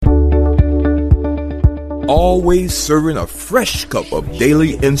always serving a fresh cup of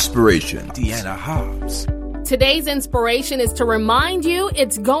daily inspiration. Deanna Hobbs. Today's inspiration is to remind you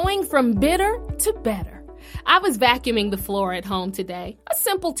it's going from bitter to better. I was vacuuming the floor at home today, a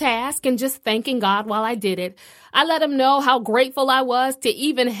simple task, and just thanking God while I did it. I let him know how grateful I was to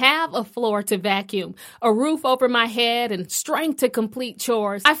even have a floor to vacuum, a roof over my head, and strength to complete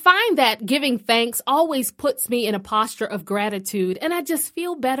chores. I find that giving thanks always puts me in a posture of gratitude, and I just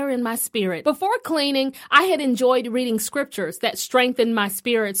feel better in my spirit. Before cleaning, I had enjoyed reading scriptures that strengthened my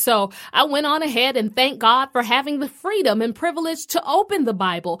spirit, so I went on ahead and thanked God for having the freedom and privilege to open the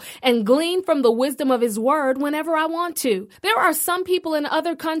Bible and glean from the wisdom of His Word whenever I want to. There are some people in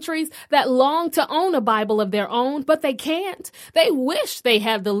other countries that long to own a Bible of their own, but they can't. They wish they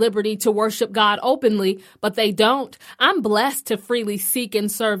had the liberty to worship God openly, but they don't. I'm blessed to freely seek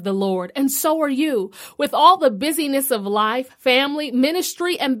and serve the Lord, and so are you. With all the busyness of life, family,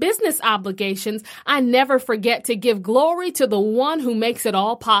 ministry, and business obligations, I never forget to give glory to the one who makes it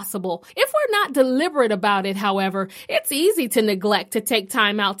all possible. If we're not deliberate about it, however, it's easy to neglect to take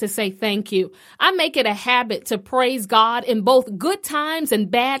time out to say thank you. I make it a habit to praise God in both good times and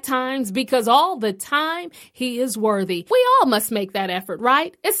bad times because all the time He is worthy. We all must make that effort,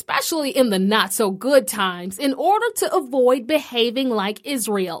 right? Especially in the not so good times in order to avoid behaving like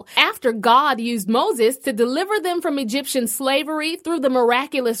Israel. After God used Moses to deliver them from Egyptian slavery through the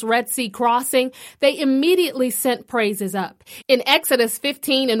miraculous Red Sea crossing, they immediately sent praises up. In Exodus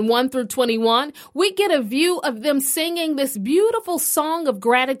 15 and 1 through 21, we get a view of them singing this beautiful song of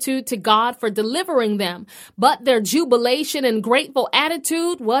gratitude to God for delivering them. But their jubilation and grateful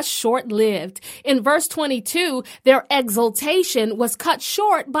attitude was short-lived. In verse 22, their exultation was cut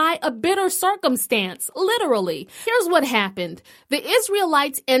short by a bitter circumstance, literally. Here's what happened. The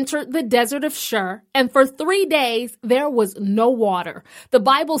Israelites entered the desert of Shur, and for 3 days, there was no water. The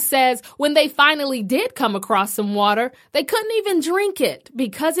Bible says when they finally did come across some water, they couldn't even drink it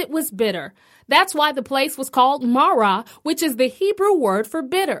because it was bitter. That's why the place was called Marah, which is the Hebrew word for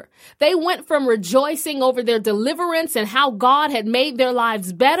bitter. They went from rejoicing over their deliverance and how God had made their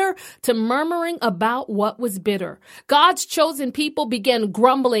lives better to murmuring about what was bitter. God's chosen people began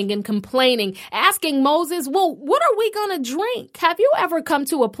grumbling and complaining, asking Moses, well, what are we going to drink? Have you ever come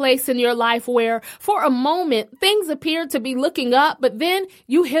to a place in your life where, for a moment, things appeared to be looking up, but then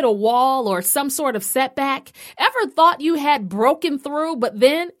you hit a wall or some sort of setback? Ever thought you had broken through, but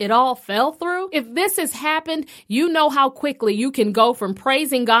then it all fell through? If this has happened, you know how quickly you can go from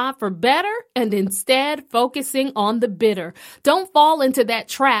praising God for better and instead focusing on the bitter. Don't fall into that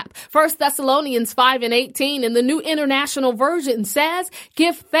trap. 1 Thessalonians 5 and 18 in the New International Version says,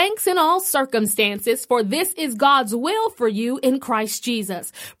 give thanks in all circumstances, for this is God's will for you in Christ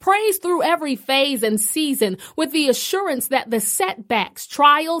Jesus. Praise through every phase and season with the assurance that the setbacks,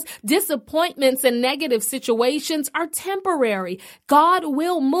 trials, disappointments, and negative situations are temporary. God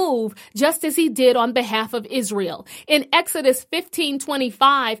will move just as He did on behalf of Israel. In Exodus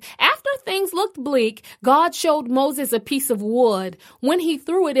 15:25, after things looked bleak, God showed Moses a piece of wood. When he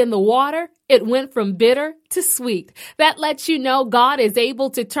threw it in the water, it went from bitter to sweet. That lets you know God is able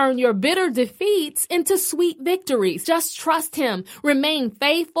to turn your bitter defeats into sweet victories. Just trust Him. Remain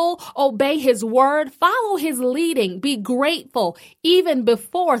faithful. Obey His word. Follow His leading. Be grateful even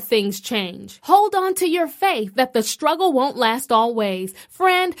before things change. Hold on to your faith that the struggle won't last always.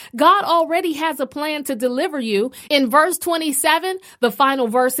 Friend, God already has a plan to deliver you. In verse 27, the final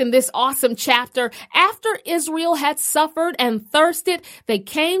verse in this awesome chapter, after Israel had suffered and thirsted, they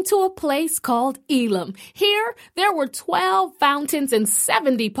came to a place called Elim. Here, there were 12 fountains and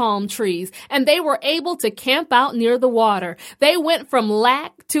 70 palm trees, and they were able to camp out near the water. They went from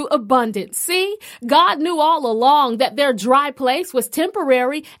lack to abundance. See, God knew all along that their dry place was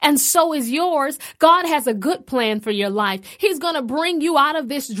temporary, and so is yours. God has a good plan for your life. He's going to bring you out of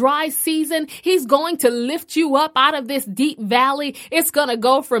this dry season. He's going to lift you up out of this deep valley. It's going to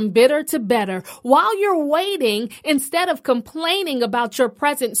go from bitter to better. While you're waiting, instead of complaining about your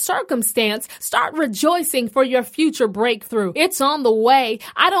present circumstance, start rejoicing for your future breakthrough. It's on the way.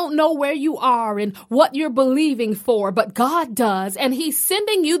 I don't know where you are and what you're believing for, but God does, and He's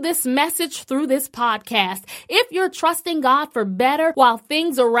sending you this message through this podcast. If you're trusting God for better while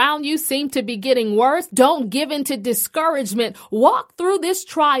things around you seem to be getting worse, don't give in to discouragement. Walk through this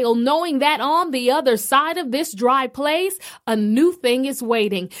trial knowing that on the other side of this dry place, a new thing is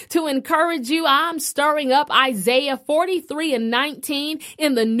waiting. To encourage you, I'm stirring up Isaiah 43 and 19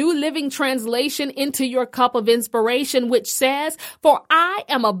 in the New Living translation into your cup of inspiration, which says, "For I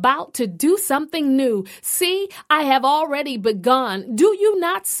am about to do something new. See, I have already begun. Do you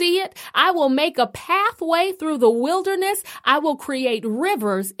not see it? I will make a pathway through the wilderness. I will create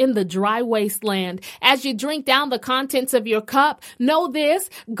rivers in the dry wasteland." As you drink down the contents of your cup, know this: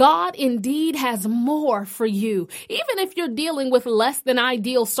 God indeed has more for you. Even if you're dealing with less than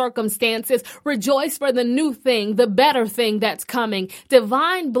ideal circumstances, rejoice for the new thing, the better thing that's coming.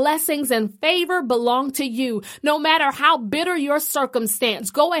 Divine blessings and favor belong to you. No matter how bitter your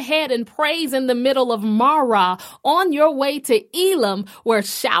circumstance, go ahead and praise in the middle of Marah on your way to Elam, where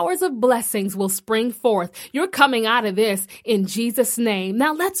showers of blessings will spring forth. You're coming out of this in Jesus' name.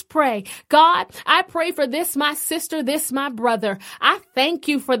 Now let's pray. God, I pray for this, my sister, this, my brother. I thank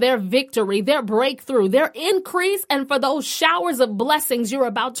you for their victory, their breakthrough, their increase, and for those showers of blessings you're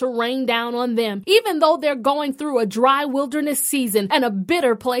about to rain down on them. Even though they're going through a dry wilderness season and a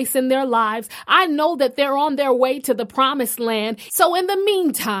bitter place in their lives, I know that they're on their way to the promised land. So in the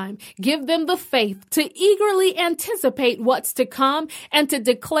meantime, give them the faith to eagerly anticipate what's to come and to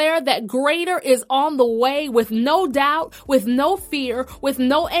declare that greater is on the way, with no doubt, with no fear, with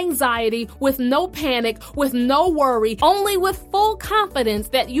no anxiety, with no panic, with no worry, only with full confidence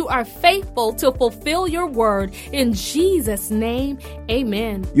that you are faithful to fulfill your word. In Jesus' name,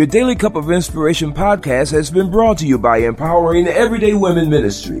 amen. Your Daily Cup of Inspiration podcast has been brought to you by Empowering Everyday Women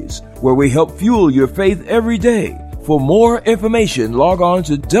Ministries, where we help fuel your faith every day. For more information, log on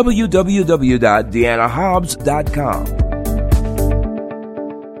to www.deannahobbs.com.